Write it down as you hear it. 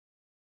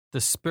The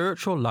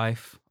Spiritual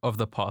Life of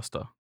the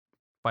Pastor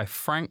by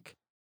Frank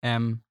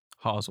M.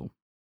 Hasel.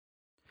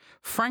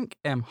 Frank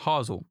M.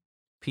 Hasel,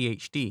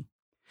 PhD,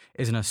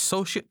 is an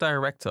Associate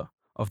Director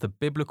of the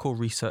Biblical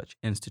Research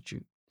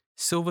Institute,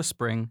 Silver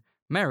Spring,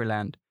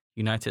 Maryland,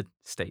 United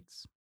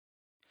States.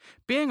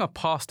 Being a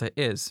pastor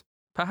is,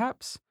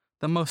 perhaps,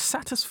 the most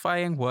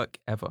satisfying work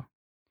ever.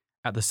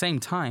 At the same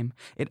time,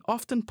 it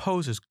often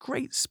poses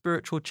great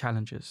spiritual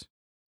challenges.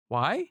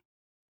 Why?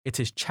 It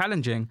is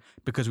challenging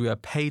because we are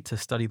paid to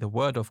study the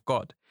Word of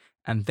God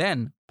and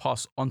then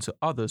pass on to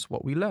others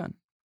what we learn.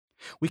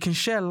 We can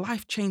share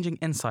life-changing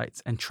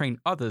insights and train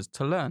others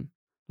to learn,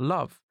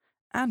 love,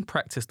 and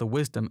practice the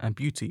wisdom and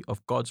beauty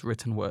of God's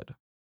written Word.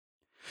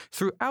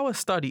 Through our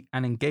study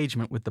and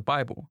engagement with the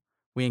Bible,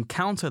 we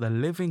encounter the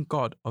living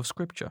God of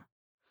Scripture.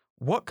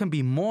 What can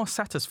be more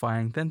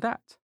satisfying than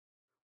that?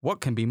 What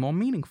can be more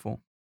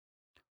meaningful?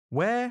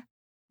 Where,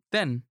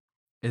 then,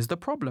 is the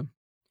problem?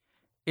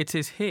 It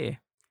is here.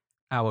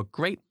 Our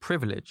great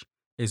privilege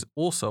is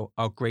also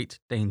our great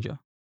danger.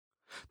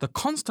 The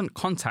constant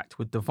contact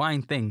with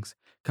divine things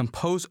can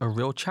pose a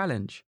real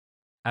challenge.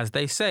 As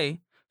they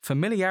say,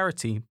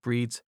 familiarity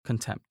breeds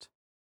contempt.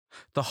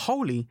 The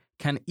holy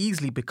can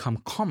easily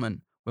become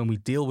common when we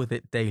deal with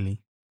it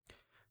daily.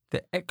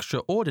 The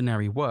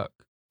extraordinary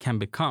work can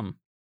become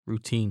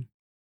routine.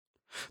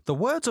 The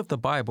words of the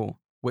Bible,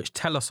 which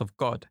tell us of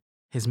God,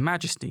 His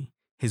majesty,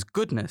 His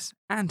goodness,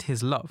 and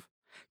His love,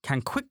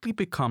 can quickly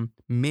become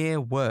mere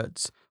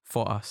words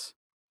for us.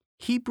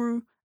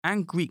 Hebrew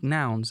and Greek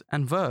nouns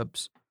and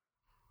verbs,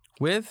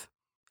 with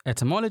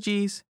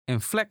etymologies,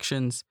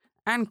 inflections,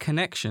 and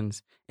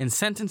connections in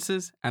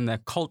sentences and their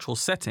cultural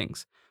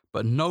settings,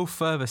 but no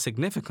further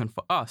significant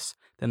for us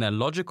than their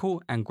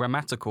logical and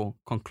grammatical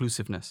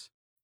conclusiveness.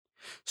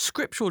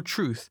 Scriptural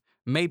truth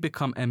may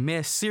become a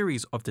mere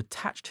series of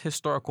detached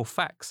historical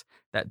facts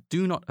that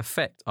do not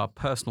affect our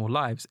personal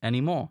lives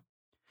anymore.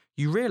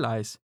 You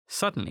realize,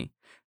 suddenly,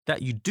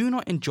 that you do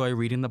not enjoy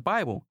reading the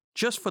Bible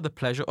just for the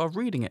pleasure of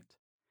reading it.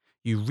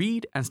 You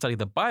read and study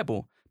the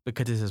Bible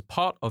because it is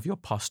part of your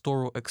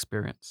pastoral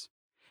experience.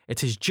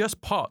 It is just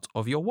part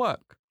of your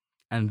work,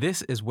 and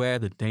this is where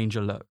the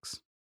danger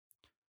lurks.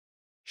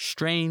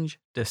 Strange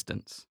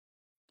distance.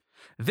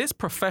 This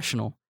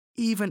professional,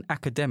 even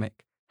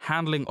academic,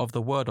 handling of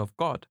the Word of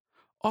God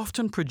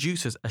often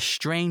produces a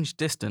strange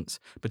distance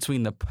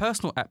between the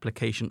personal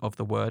application of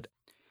the Word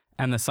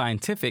and the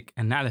scientific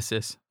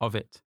analysis of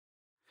it.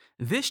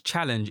 This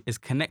challenge is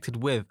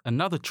connected with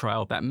another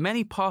trial that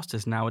many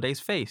pastors nowadays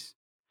face.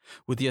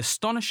 With the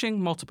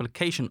astonishing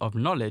multiplication of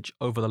knowledge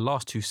over the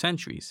last 2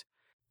 centuries,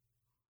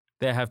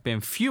 there have been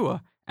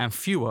fewer and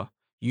fewer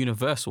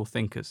universal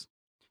thinkers.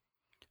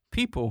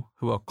 People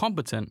who are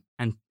competent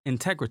and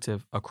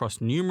integrative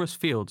across numerous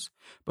fields,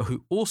 but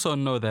who also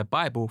know their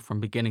Bible from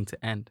beginning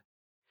to end.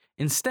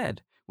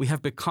 Instead, we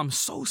have become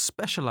so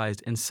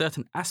specialized in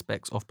certain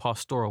aspects of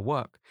pastoral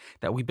work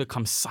that we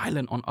become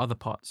silent on other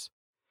parts.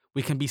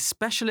 We can be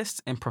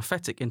specialists in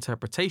prophetic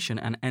interpretation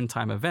and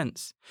end-time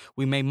events.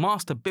 We may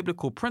master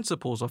biblical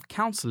principles of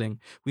counseling.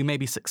 We may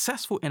be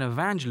successful in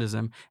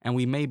evangelism, and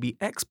we may be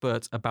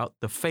experts about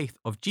the faith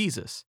of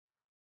Jesus.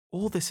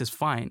 All this is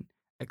fine,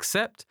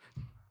 except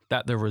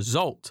that the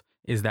result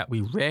is that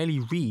we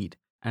rarely read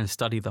and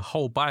study the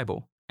whole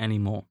Bible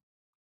anymore.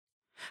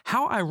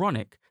 How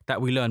ironic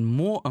that we learn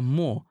more and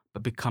more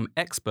but become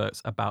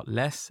experts about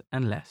less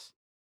and less.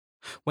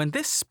 When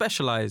this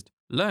specialized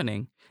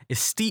learning is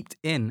steeped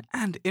in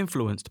and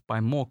influenced by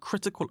more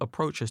critical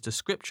approaches to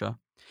Scripture,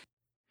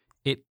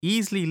 it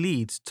easily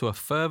leads to a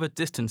further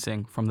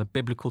distancing from the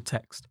biblical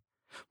text,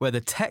 where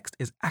the text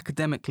is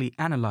academically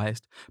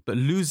analyzed but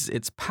loses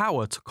its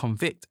power to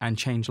convict and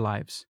change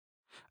lives.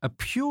 A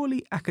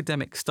purely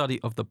academic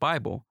study of the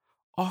Bible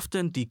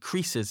often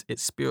decreases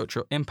its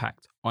spiritual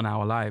impact on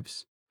our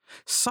lives.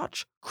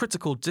 Such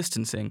critical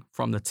distancing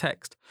from the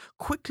text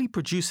quickly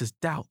produces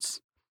doubts.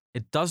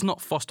 It does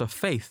not foster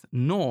faith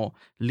nor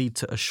lead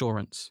to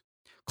assurance.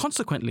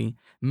 Consequently,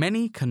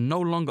 many can no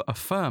longer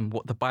affirm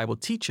what the Bible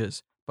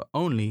teaches, but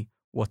only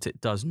what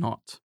it does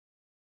not.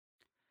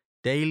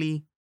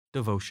 Daily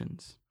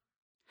devotions.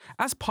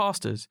 As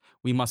pastors,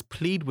 we must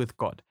plead with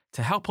God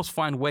to help us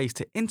find ways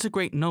to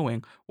integrate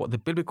knowing what the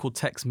biblical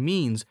text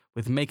means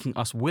with making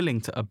us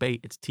willing to obey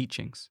its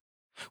teachings.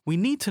 We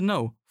need to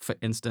know, for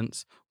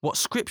instance, what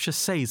Scripture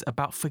says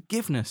about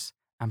forgiveness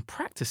and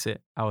practice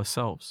it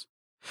ourselves.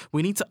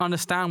 We need to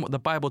understand what the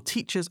Bible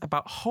teaches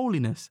about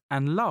holiness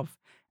and love,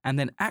 and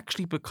then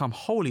actually become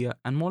holier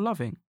and more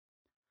loving.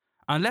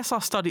 Unless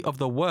our study of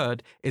the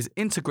Word is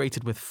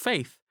integrated with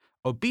faith,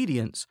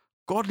 obedience,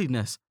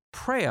 godliness,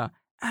 prayer,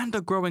 and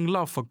a growing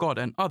love for God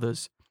and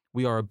others,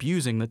 we are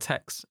abusing the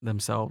texts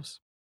themselves.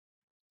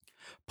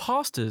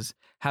 Pastors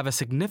have a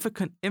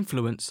significant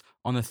influence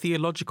on the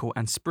theological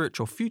and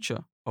spiritual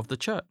future of the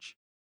church.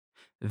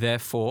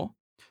 Therefore,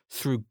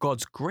 through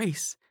God's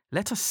grace,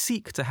 let us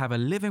seek to have a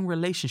living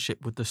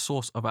relationship with the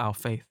source of our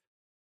faith.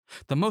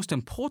 The most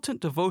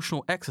important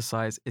devotional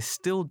exercise is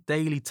still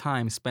daily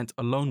time spent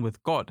alone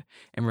with God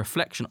in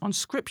reflection on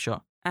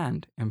Scripture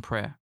and in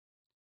prayer.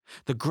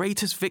 The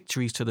greatest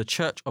victories to the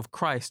Church of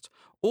Christ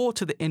or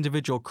to the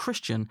individual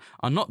Christian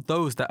are not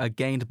those that are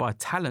gained by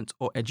talent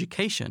or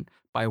education,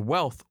 by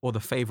wealth or the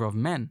favor of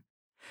men.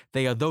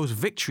 They are those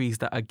victories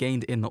that are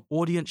gained in the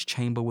audience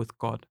chamber with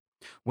God,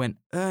 when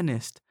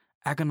earnest,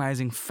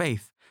 agonizing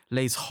faith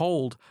lays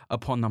hold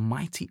upon the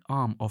mighty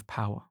arm of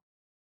power.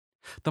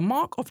 The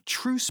mark of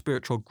true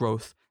spiritual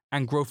growth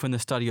and growth in the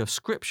study of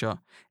Scripture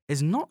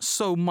is not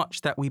so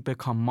much that we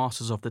become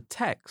masters of the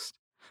text,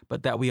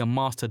 but that we are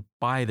mastered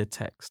by the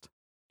text.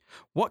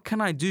 What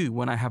can I do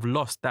when I have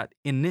lost that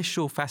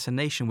initial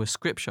fascination with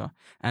Scripture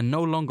and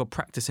no longer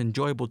practice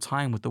enjoyable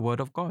time with the Word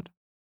of God?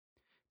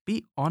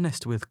 Be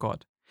honest with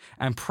God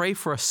and pray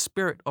for a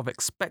spirit of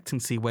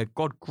expectancy where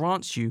God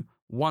grants you,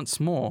 once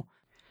more,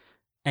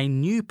 a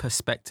new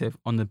perspective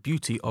on the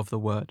beauty of the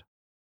Word.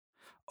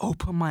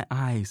 Open my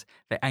eyes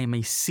that I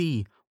may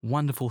see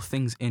wonderful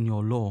things in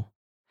your law.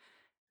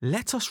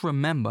 Let us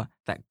remember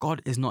that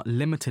God is not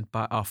limited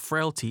by our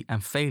frailty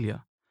and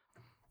failure.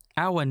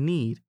 Our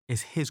need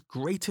is His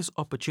greatest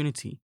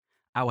opportunity.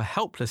 Our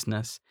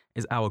helplessness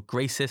is our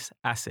greatest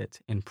asset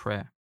in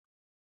prayer.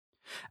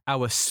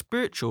 Our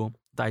spiritual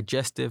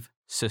digestive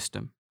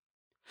system.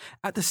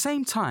 At the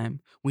same time,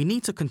 we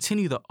need to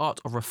continue the art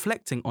of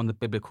reflecting on the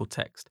biblical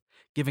text,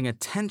 giving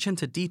attention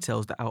to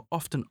details that are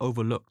often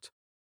overlooked.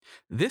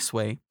 This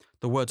way,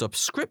 the words of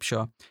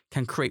Scripture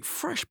can create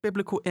fresh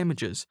biblical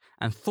images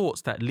and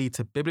thoughts that lead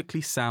to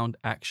biblically sound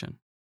action.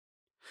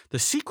 The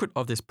secret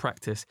of this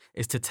practice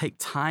is to take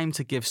time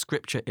to give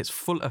Scripture its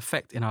full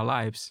effect in our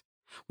lives.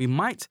 We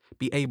might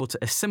be able to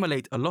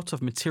assimilate a lot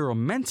of material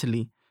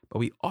mentally, but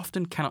we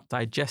often cannot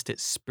digest it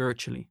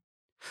spiritually.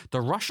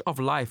 The rush of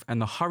life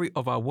and the hurry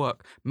of our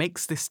work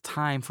makes this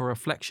time for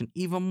reflection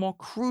even more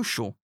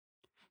crucial.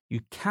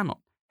 You cannot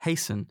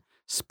hasten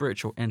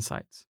spiritual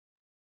insights.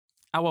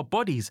 Our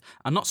bodies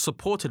are not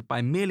supported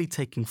by merely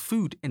taking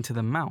food into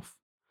the mouth.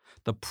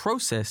 The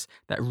process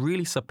that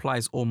really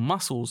supplies all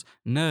muscles,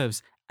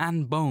 nerves,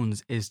 and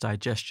bones is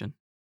digestion.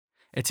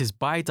 It is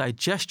by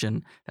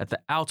digestion that the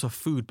outer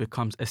food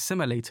becomes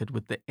assimilated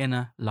with the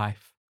inner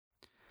life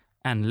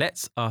and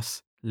lets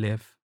us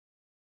live.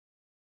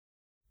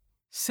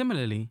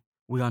 Similarly,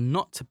 we are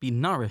not to be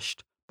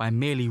nourished by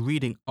merely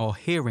reading or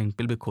hearing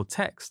biblical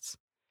texts.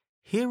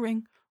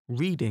 Hearing,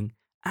 reading,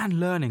 and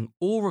learning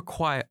all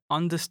require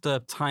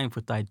undisturbed time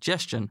for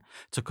digestion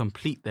to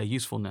complete their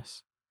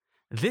usefulness.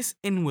 This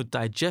inward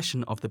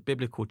digestion of the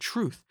biblical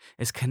truth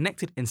is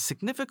connected in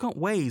significant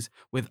ways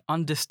with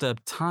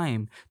undisturbed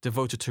time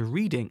devoted to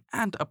reading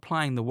and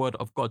applying the Word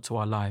of God to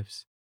our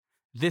lives.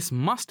 This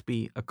must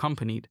be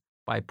accompanied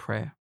by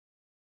prayer.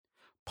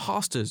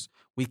 Pastors,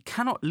 we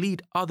cannot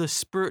lead others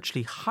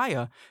spiritually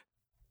higher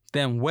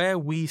than where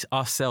we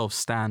ourselves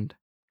stand.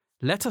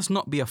 Let us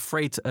not be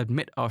afraid to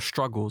admit our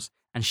struggles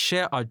and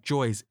share our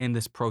joys in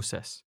this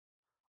process.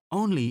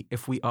 Only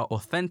if we are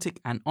authentic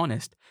and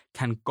honest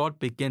can God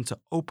begin to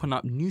open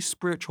up new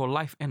spiritual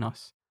life in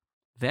us.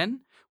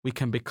 Then we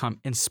can become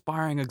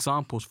inspiring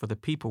examples for the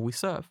people we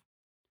serve.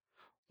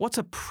 What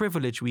a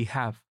privilege we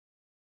have.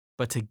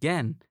 But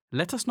again,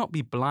 let us not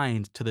be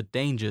blind to the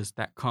dangers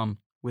that come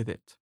with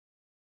it.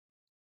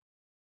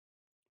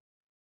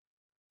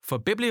 For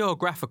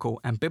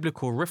bibliographical and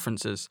biblical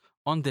references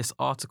on this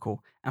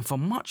article and for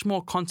much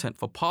more content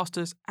for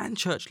pastors and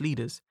church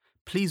leaders,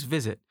 please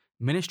visit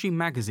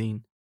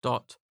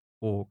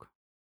ministrymagazine.org.